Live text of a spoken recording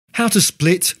how to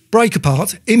split, break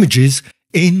apart images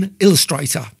in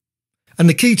Illustrator. And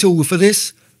the key tool for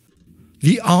this,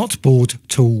 the Artboard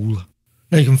tool.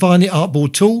 Now you can find the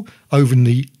Artboard tool over in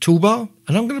the toolbar,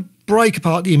 and I'm going to break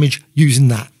apart the image using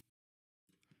that.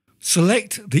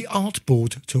 Select the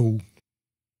Artboard tool.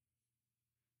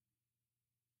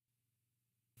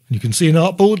 And you can see an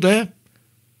artboard there.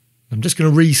 I'm just going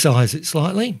to resize it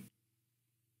slightly.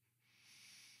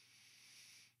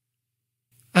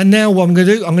 And now what I'm going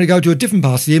to do, I'm going to go to a different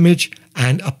part of the image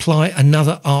and apply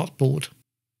another artboard.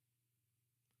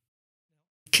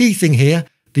 Key thing here,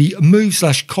 the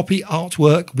move/copy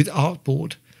artwork with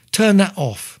artboard. Turn that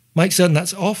off. Make certain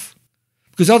that's off,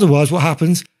 because otherwise what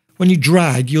happens, when you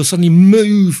drag, you'll suddenly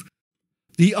move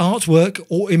the artwork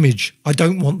or image. I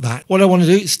don't want that. What I want to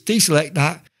do is deselect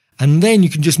that, and then you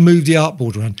can just move the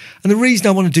artboard around. And the reason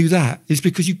I want to do that is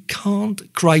because you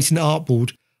can't create an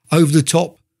artboard over the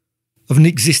top of an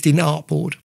existing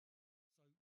artboard.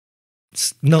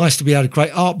 It's nice to be able to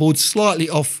create artboards slightly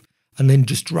off and then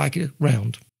just drag it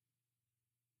around.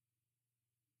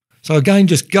 So again,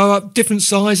 just go up different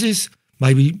sizes,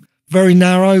 maybe very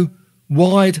narrow,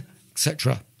 wide,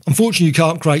 etc. Unfortunately, you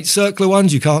can't create circular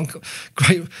ones. You can't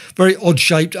create very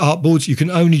odd-shaped artboards. You can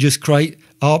only just create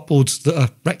artboards that are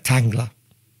rectangular.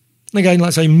 And again, like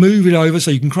I say, move it over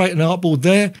so you can create an artboard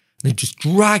there and then just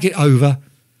drag it over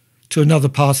to another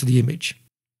part of the image.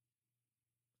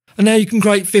 And now you can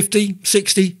create 50,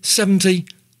 60, 70,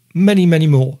 many, many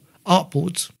more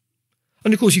artboards.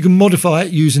 And of course, you can modify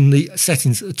it using the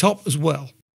settings at the top as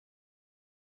well.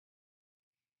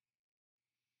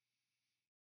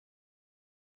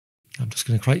 I'm just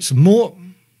going to create some more.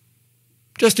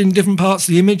 Just in different parts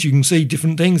of the image, you can see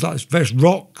different things like various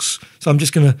rocks. So I'm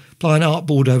just going to apply an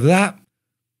artboard over that.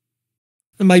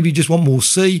 And maybe just one more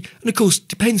sea. And of course,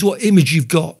 depends what image you've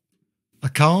got. A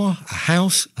car, a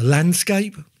house, a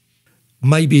landscape,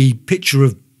 maybe a picture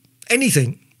of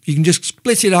anything. You can just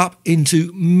split it up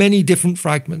into many different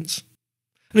fragments.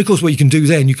 And of course, what you can do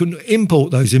then, you can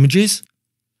import those images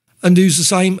and use the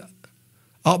same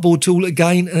artboard tool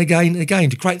again and again and again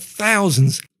to create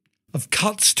thousands of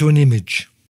cuts to an image.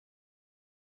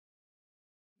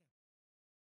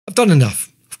 I've done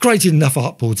enough. I've created enough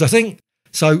artboards, I think.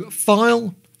 So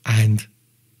File and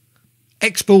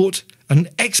Export and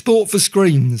Export for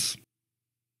Screens.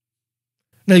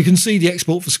 Now you can see the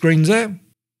export for screens there.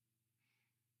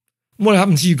 What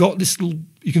happens is you've got this little,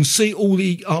 you can see all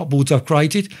the artboards I've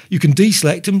created. You can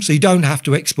deselect them so you don't have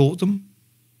to export them.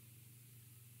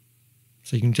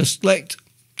 So you can just select,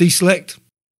 deselect.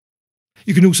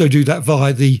 You can also do that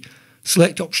via the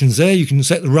select options there. You can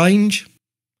set the range.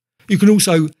 You can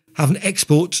also have an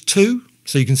export to,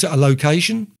 so you can set a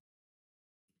location.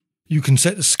 You can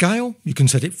set the scale. You can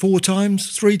set it 4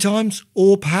 times, 3 times,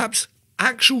 or perhaps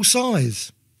actual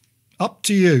size. Up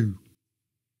to you.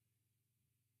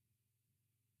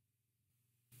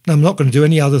 Now, I'm not going to do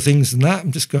any other things than that.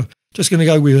 I'm just going to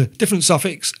go with a different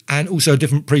suffix and also a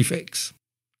different prefix.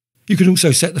 You can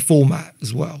also set the format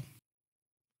as well.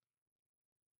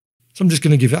 So I'm just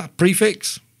going to give that a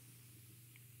prefix,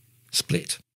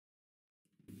 split.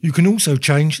 You can also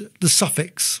change the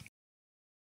suffix.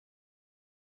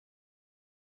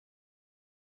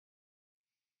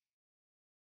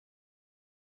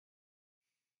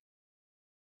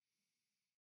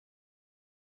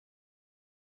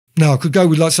 Now I could go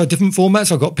with like so different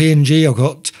formats. I've got PNG, I've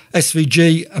got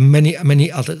SVG and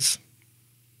many others.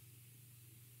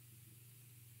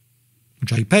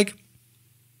 JPEG.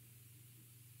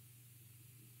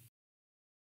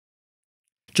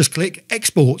 Just click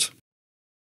Export.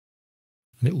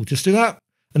 And it will just do that.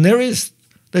 And there's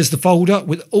the folder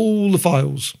with all the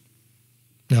files.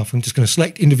 Now I'm just going to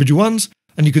select individual ones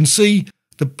and you can see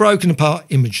the broken apart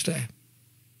image there.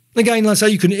 Again, like I say,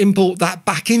 you can import that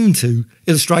back into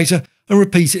Illustrator and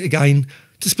repeat it again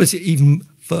to split it even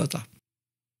further.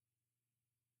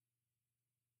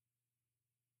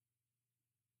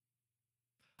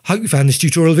 Hope you found this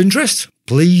tutorial of interest.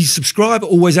 Please subscribe,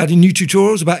 always adding new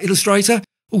tutorials about Illustrator.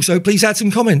 Also, please add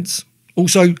some comments.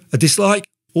 Also, a dislike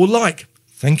or like.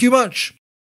 Thank you much.